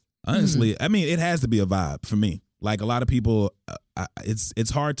 response. Honestly, I mean, it has to be a vibe for me. Like a lot of people, it's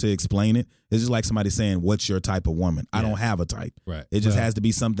hard to explain it. It's just like somebody saying, "What's your type of woman?" I don't have a type. Right. It just has to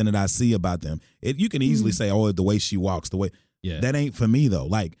be something that I see about them. You can easily say, "Oh, the way she walks, the way." Yeah. That ain't for me though.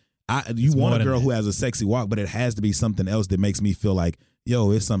 Like you want a girl who has a sexy walk, but it has to be something else that makes me feel like,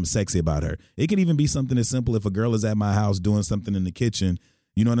 yo, it's something sexy about her. It can even be something as simple if a girl is at my house doing something in the kitchen.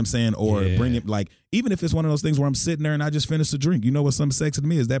 You know what I'm saying? Or bring it, like, even if it's one of those things where I'm sitting there and I just finished a drink, you know what's something sexy to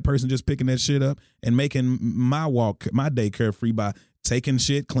me is that person just picking that shit up and making my day carefree by taking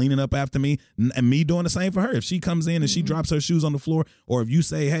shit, cleaning up after me, and me doing the same for her. If she comes in and she drops her shoes on the floor, or if you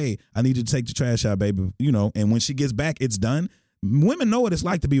say, hey, I need you to take the trash out, baby, and when she gets back, it's done. Women know what it's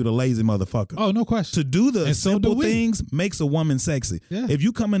like to be with a lazy motherfucker. Oh, no question. To do the simple things makes a woman sexy. Yeah. If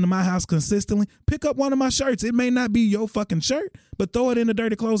you come into my house consistently, pick up one of my shirts. It may not be your fucking shirt, but throw it in the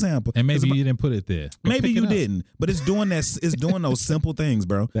dirty clothes hamper. And maybe you didn't put it there. Maybe you didn't, but it's doing that. It's doing those simple things,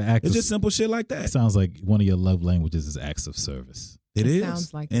 bro. It's just simple shit like that. It sounds like one of your love languages is acts of service. It is.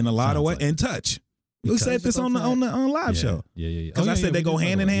 Sounds like in a lot of ways. And touch. We said this on live show. Yeah. Because I said they go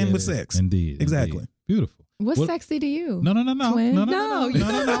hand in hand with sex. Indeed. Exactly. Beautiful. What's sexy to you? No. Twin? No. You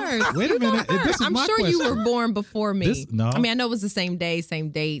go first. Wait a minute. This is I'm my sure question. you were born before me. No. I mean, I know it was the same day,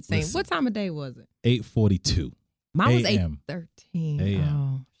 same date, same. Listen. What time of day was it? 8:42. Mine was AM. 8:13. AM.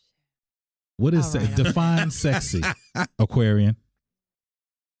 Oh. What is All right. define sexy? Aquarian.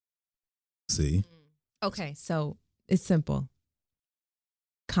 See? Okay, so it's simple.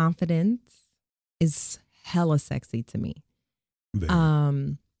 Confidence is hella sexy to me.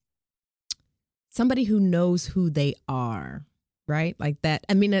 Very. Somebody who knows who they are, right? Like that.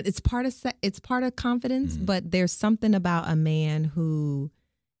 I mean, it's part of confidence, but there's something about a man who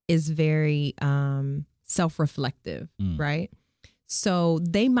is very self-reflective, right? So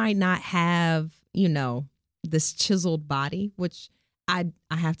they might not have, this chiseled body, which I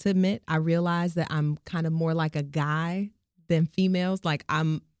have to admit, I realize that I'm kind of more like a guy than females. Like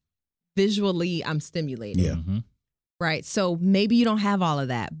I'm stimulated. Yeah. Mm-hmm. Right. So maybe you don't have all of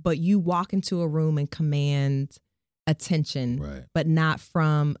that, but you walk into a room and command attention, Right. but not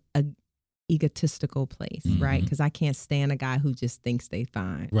from a egotistical place, right? Because I can't stand a guy who just thinks they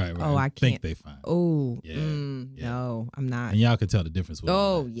fine. Right. Oh, I think can't. they fine. Oh, Yeah. no, I'm not. And y'all can tell the difference. With Oh,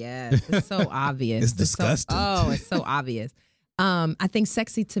 all that. yes. It's so obvious. It's disgusting. It's so obvious. I think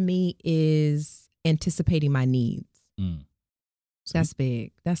sexy to me is anticipating my needs. Mm. That's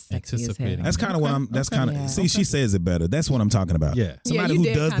big. That's sexy as hell. Anticipating. That's kind of what I'm. That's kind of. Yeah. See, she says it better. That's what I'm talking about. Yeah. Somebody you who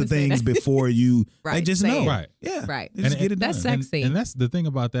did does the kinda say things that. before you. They Right, just say know. it. Right. Yeah. Right. They just get it done. That's sexy. And that's the thing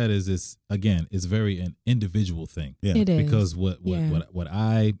about that is it's very an individual thing. Yeah. It is. Because what Yeah.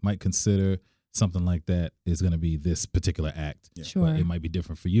 I might consider something like that is going to be this particular act. Yeah. Sure. But it might be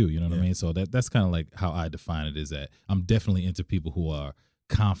different for you. You know what I Yeah. mean? So that's kind of like how I define it, is that I'm definitely into people who are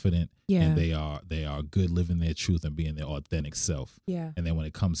confident Yeah. and they are good living their truth and being their authentic self. Yeah. And then when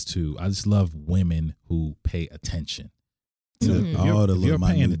it comes to, I just love women who pay attention. To Mhm. all the if you're little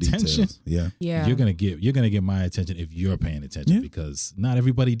paying minute attention, details. Yeah. Yeah. you're gonna get my attention if you're paying attention, Yeah. because not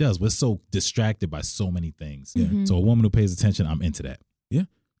everybody does. We're so distracted by so many things. Yeah. Mhm. So a woman who pays attention, I'm into that.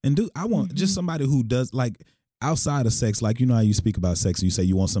 And I want just somebody who does, like, outside of sex, like, how you speak about sex and you say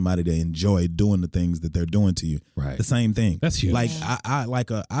you want somebody to enjoy doing the things that they're doing to you. Right. The same thing. That's huge. Like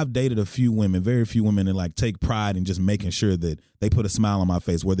I've dated a few women, very few women, and like take pride in just making sure that they put a smile on my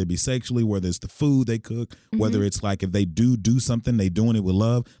face, whether it be sexually, whether it's the food they cook, whether it's like if they do something, they doing it with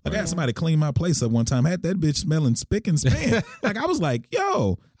love. Like I had somebody clean my place up one time, had that bitch smelling spick and span. Like I was like,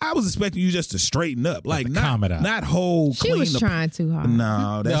 yo, I was expecting you just to straighten up, like to calm it out. not whole She clean. was trying too hard.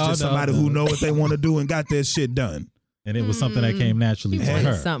 No, that's just somebody who know what they want to do and got that shit done. And it was something that came naturally She to wanted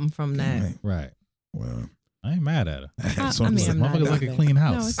her. something from that. Right. Right. Well, I ain't mad at her. that's I what I'm mean, saying. I'm not Motherfuckers like a either. clean No,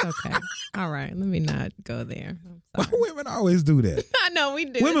 house. it's okay. All right, let me not go there. Why I'm sorry. women always do that? I know we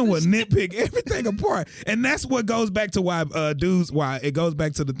do. Women will nitpick everything apart, and that's what goes back to why why it goes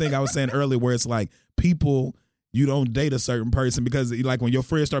back to the thing I was saying earlier, where it's like people, you don't date a certain person because like when your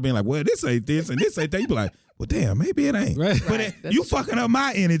friends start being like, well, this ain't this and this ain't that, you be like, well, damn, maybe it ain't. Right. But Right, you that's fucking up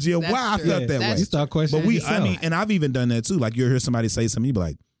my energy of That's why true. I felt that That's way. You start questioning But yourself. and I've even done that too. Like you'll hear somebody say something, you be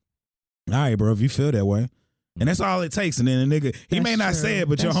like, all right, bro, if you feel that way. And that's all it takes. And then the nigga, he That's may not say true. it,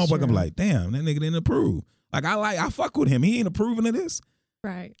 but your That's homeboy can be true. like, damn, that nigga didn't approve. Like I fuck with him. He ain't approving of this.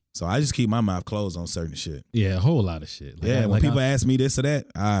 Right. So I just keep my mouth closed on certain shit. Yeah, a whole lot of shit. Like, Yeah, when like people ask me this or that,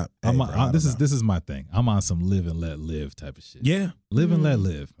 this is my thing. I'm on some live and let live type of shit. Yeah, Live and let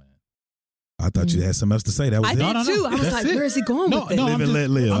live, man. I thought you had something else to say. That was I it. did No. too. I was That's like, it. where is he going with this? Live and let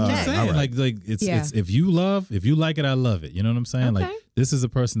live. I'm All just right, saying, all right. like it's Yeah. if you like it, I love it. You know what I'm saying? Okay. Like this is a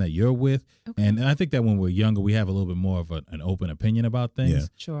person that you're with, Okay. and I think that when we're younger, we have a little bit more of an open opinion about things. Yeah.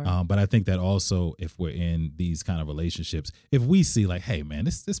 Sure. But I think that also if we're in these kind of relationships, if we see like, hey man,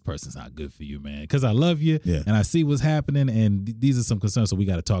 this person's not good for you, man, because I love you Yeah. and I see what's happening, and these are some concerns, so we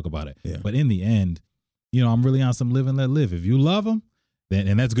got to talk about it. Yeah. But in the end, I'm really on some live and let live. If you love them, then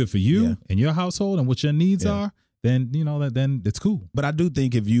and that's good for you Yeah. and your household and what your needs Yeah. are, then then it's cool. But I do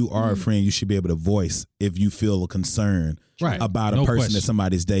think if you are a friend, you should be able to voice if you feel a concern Right. about a No person question. that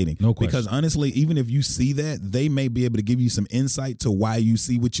somebody's dating. No question. Because honestly, even if you see that, they may be able to give you some insight to why you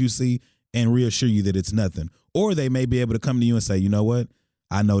see what you see and reassure you that it's nothing. Or they may be able to come to you and say, you know what?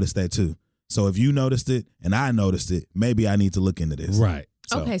 I noticed that too. So if you noticed it and I noticed it, maybe I need to look into this. Right.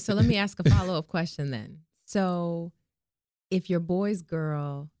 So, Okay, so let me ask a follow-up question then. So if your boy's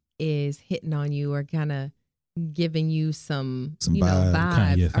girl is hitting on you or kind of giving you some vibe.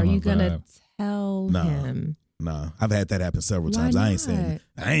 vibe, Kinda, are you some going to vibe. tell No. him? Nah, I've had that happen several Why times. I ain't saying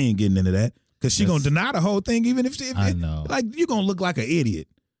not? I ain't getting into that because she That's- gonna deny the whole thing, even if I know. like you gonna look like an idiot.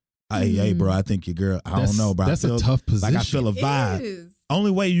 Hey, bro, I think your girl. I don't know, bro. That's I feel a tough position. Like I feel a vibe. It is.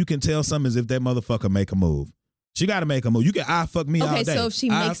 Only way you can tell something is if that motherfucker make a move. She got to make a move. You can fuck me all day. Okay, so if she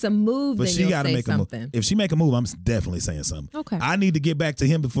makes a move, but then she you'll gotta say make something. a move. If she make a move, I'm definitely saying something. Okay. I need to get back to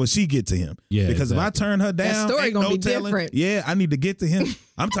him before she get to him. Yeah, because if I turn her down, that story ain't gonna no be telling. different. Yeah, I need to get to him.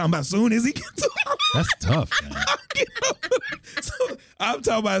 I'm talking about soon as he gets to him. That's tough, man. So, I'm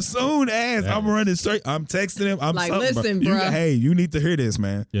talking about soon as I'm running straight. I'm texting him. I'm like, something, listen, bro. bro. Hey, you need to hear this,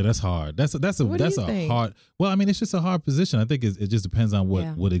 man. Yeah, that's hard. That's a think? hard. Well, I mean, it's just a hard position. I think it just depends on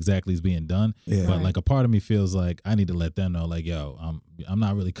what exactly is being done. Yeah. But like a part of me feels like I need to let them know, like, yo, I'm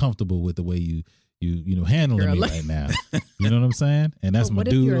not really comfortable with the way you handling Girl, me right now. You know what I'm saying? And that's But my what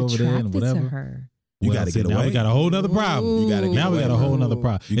if dude you're over there and attracted to whatever. her? You got to get away. Now we got a whole nother problem. Ooh. You gotta get Now we away. got a whole nother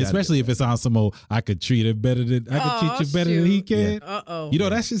problem. You gotta Especially if it's on some old, I could treat her better than I could treat you better than he can. Uh-oh. You know,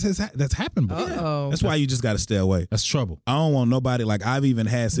 that's just that's happened before. Uh-oh. That's why you just got to stay away. That's trouble. I don't want nobody, like I've even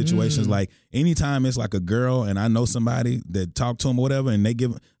had situations like anytime it's like a girl and I know somebody that talk to them or whatever and they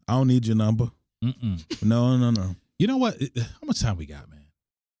give, I don't need your number. Mm-mm. No. You know what? How much time we got, man?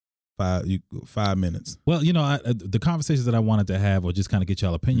 5 minutes. Well, you know, the conversations that I wanted to have or just kind of get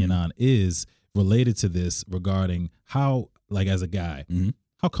y'all opinion on is related to this regarding how, like as a guy,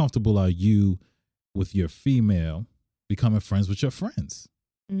 how comfortable are you with your female becoming friends with your friends?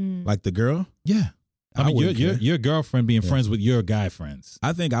 Like the girl? Yeah. I mean, wouldn't care. your girlfriend being friends with your guy friends.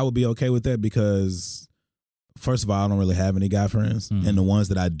 I think I would be okay with that because, first of all, I don't really have any guy friends. And the ones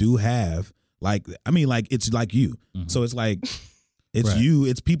that I do have, it's like you. So it's like, it's Right. you,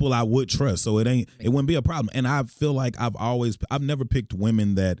 it's people I would trust. So it wouldn't be a problem. And I feel like I've never picked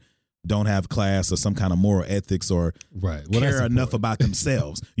women that don't have class or some kind of moral ethics or Right. Well, that's care enough important. about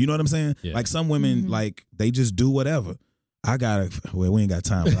themselves. You know what I'm saying? Yeah. Like some women, like they just do whatever. We ain't got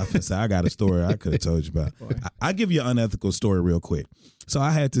time. But I got a story I could have told you about. I give you an unethical story real quick. So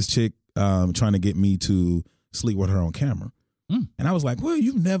I had this chick trying to get me to sleep with her on camera. And I was like, well,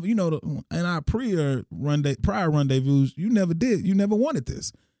 you've never, in our prior rendezvous, you never wanted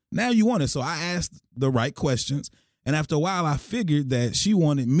this. Now you want it. So I asked the right questions. And after a while, I figured that she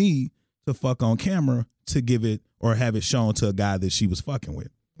wanted me to fuck on camera to give it or have it shown to a guy that she was fucking with.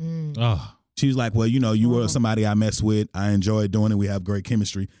 Oh. She was like, well, you were somebody I messed with. I enjoyed doing it. We have great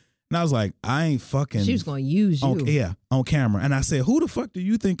chemistry. And I was like, I ain't fucking. She was going to use you. On camera. And I said, who the fuck do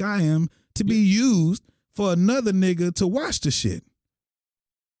you think I am to be used for another nigga to watch the shit?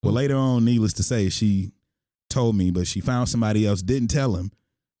 Well, later on, needless to say, she told me, but she found somebody else, didn't tell him,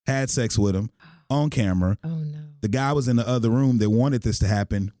 had sex with him on camera. Oh, no. The guy was in the other room that wanted this to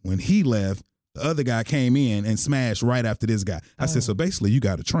happen. When he left, the other guy came in and smashed right after this guy. I said, so basically you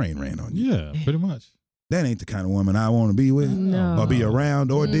got a train ran on you. Yeah, pretty much. That ain't the kind of woman I want to be with or be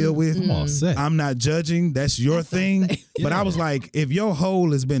around or deal with. I'm all set. I'm not judging. That's your thing. But I was like, if your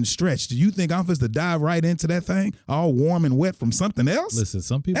hole has been stretched, do you think I'm supposed to dive right into that thing all warm and wet from something else? Listen,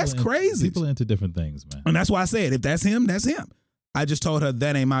 some people That's crazy. People are into different things, man. And that's why I said, if that's him, that's him. I just told her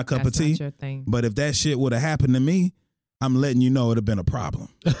that ain't my cup of tea. That's not your thing. But if that shit would have happened to me, I'm letting you know it'd have been a problem.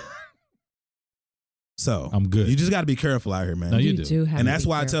 So I'm good. You just got to be careful out here, man. No, you do. Have And to that's be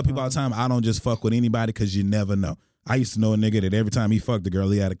why I tell people all the time, I don't just fuck with anybody because you never know. I used to know a nigga that every time he fucked a girl,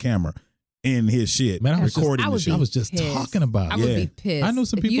 he had a camera in his shit, Man, I was recording the shit. I was just pissed. talking about I it. would Yeah. be pissed. I know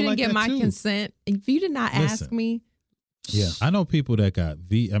some if people you didn't like get that my too. consent, if you did not ask Listen. me, Yeah. I know people that got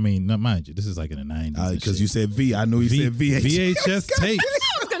not mind you, this is like in the 90s. and Because shit. you said V. I knew you said VH. VHS tapes.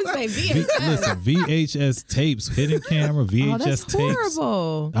 I was going to say VHS. Listen, VHS tapes, hidden camera, VHS Oh, that's tapes.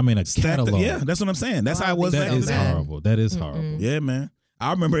 horrible. I mean, a Stacked- catalog. Yeah, that's what I'm saying. That's how it was That back is then. horrible. That is horrible. Yeah, man.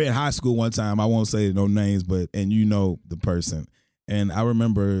 I remember in high school one time, I won't say no names, and you know the person. And I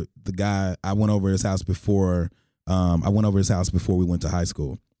remember the guy, I went over his house before we went to high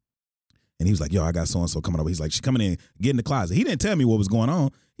school. And he was like, yo, I got so-and-so coming over. He's like, she's coming in, get in the closet. He didn't tell me what was going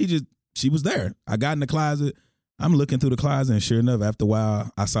on. She was there. I got in the closet. I'm looking through the closet, and sure enough, after a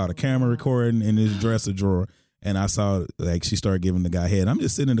while, I saw the camera recording in his dresser drawer. And I saw, like, she started giving the guy head. I'm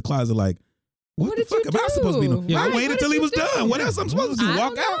just sitting in the closet like, what the did fuck you am I supposed to be doing? do? I Right, waited what till did he you was do? done. What else I'm supposed to do?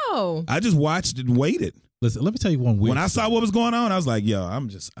 Walk out? Know. I just watched and waited. Listen, let me tell you one weird When I saw what was going on, I was like, yo,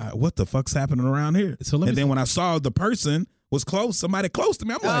 what the fuck's happening around here? And then when I saw the person was close, somebody close to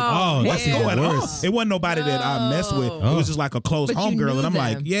me, I'm like, Oh, what's that's going even on? worse. It wasn't nobody that I messed with. It was just like a close But you homegirl. knew And I'm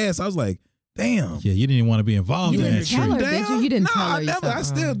like, them. yes. I was like, damn. Yeah, you didn't even want to be involved You in didn't that tell shit. her, did you? You didn't no, tell her. I You never. said, I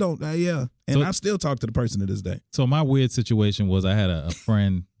still don't. Yeah. And So- I still talk to the person to this day. So my weird situation was I had a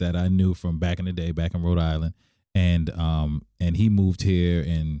friend that I knew from back in the day, back in Rhode Island, and he moved here,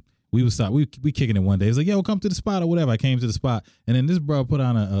 and we kicking it one day. He was like, yo, come to the spot or whatever. I came to the spot, and then this bro put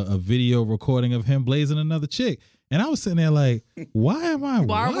on a video recording of him blazing another chick, and I was sitting there like, why am I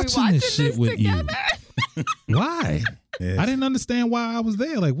Why are we watching watching this shit this with together? you? Why? I didn't understand why I was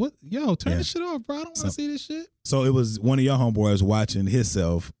there. Like, what? Yo, turn this shit off, bro. I don't want to see this shit. So it was one of your homeboys watching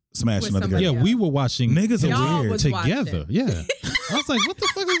himself smash another girl. Yeah, we were watching. Niggas are weird together. Yeah. I was like, what the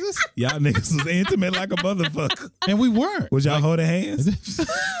fuck is this? Y'all niggas was intimate like a motherfucker. And we weren't. Was y'all holding hands?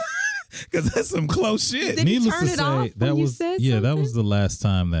 Because that's some close shit. Did Needless he turn to it say, off that was something? that was the last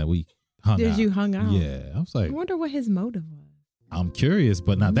time that we hung out. Did you hung out? Yeah. I was like, I wonder what his motive was. I'm curious,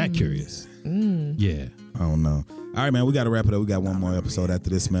 but not that curious. Yeah. I don't know. All right, man, we got to wrap it up. We got one more episode after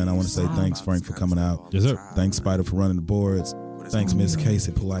this, man. I want to say thanks, Frank, for coming out. Yes, sir. Thanks, Spider, for running the boards. Thanks, Miss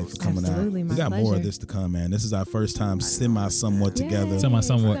Casey Polite, for coming Absolutely, out. my We got more of pleasure. this to come, man. This is our first time somewhat together.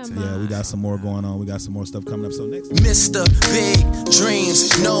 Somewhat. Yeah, we got some more going on. We got some more stuff coming up. So next Mr. Big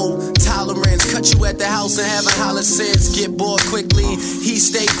Dreams, no tolerance. Cut you at the house and haven't hollered since. Get bored quickly. He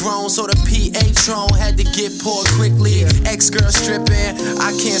stayed grown, so the PA-tron had to get poured quickly. Ex-girl stripping,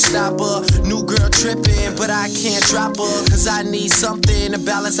 I can't stop her. New girl tripping, but I can't drop her. Cause I need something to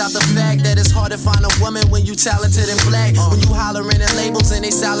balance out the fact that it's hard to find a woman when you talented and black. When you hollering at labels and they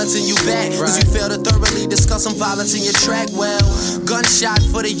silencing you back. Cause you fail to thoroughly discuss some violence in your track. Well, gunshot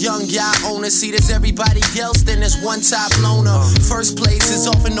for the young yacht owner. See, there's everybody else, then there's one top loner. First place is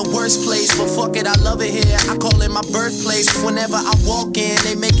often the worst place, but fuck it, I love it here. I call it my birthplace. Whenever I walk in,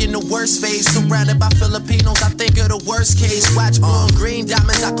 they making the worst face. Surrounded by Filipinos, I think of the worst case. Watch blue and green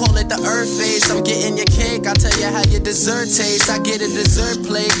diamonds, I call it the earth face. I'm getting your cake, I'll tell you how your dessert tastes. I get a dessert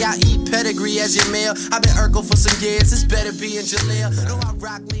plate, I eat pedigree as your meal. I've been Urkel for some years, it's better be in Jaleel. No, I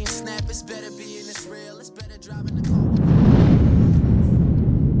rock lean snap, it's better be in Israel. It's better driving the car.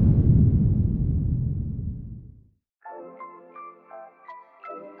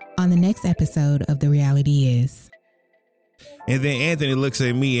 On the next episode of The Reality Is. And then Anthony looks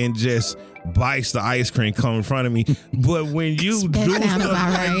at me and just bites the ice cream come in front of me. But when you That do sound stuff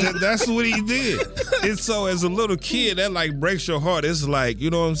about like right. that, that's what he did. And so as a little kid, that like breaks your heart. It's like, you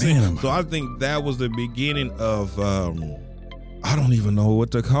know what I'm saying? So I think that was the beginning of, I don't even know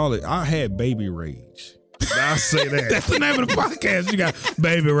what to call it. I had baby rage. I'll say that. That's the name of the podcast. You got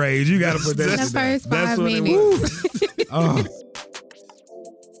baby rage. You got to put that. The first That's 5 what it minutes. Oh.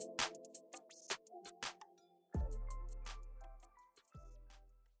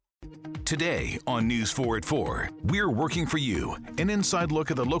 Today on News 4 at 4, we're working for you. An inside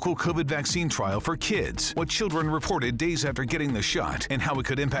look at the local COVID vaccine trial for kids, what children reported days after getting the shot, and how it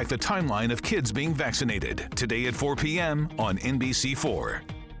could impact the timeline of kids being vaccinated. Today at 4 p.m. on NBC4.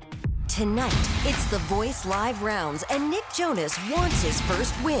 Tonight, it's The Voice Live rounds, and Nick Jonas wants his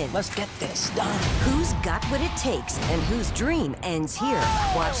first win. Let's get this done. Who's got what it takes and whose dream ends here?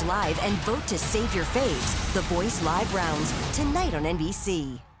 Watch live and vote to save your faves. The Voice Live rounds, tonight on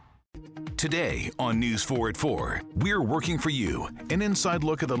NBC. Today on News 4 at 4, we're working for you. An inside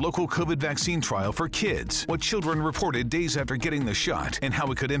look at the local COVID vaccine trial for kids, what children reported days after getting the shot, and how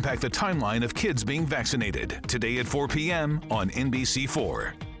it could impact the timeline of kids being vaccinated. Today at 4 p.m. on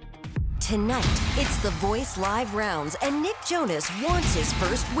NBC4. Tonight, it's The Voice Live rounds, and Nick Jonas wants his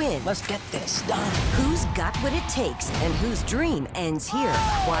first win. Let's get this done. Who's got what it takes and whose dream ends here?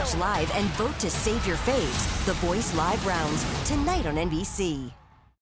 Watch live and vote to save your faves. The Voice Live rounds, tonight on NBC.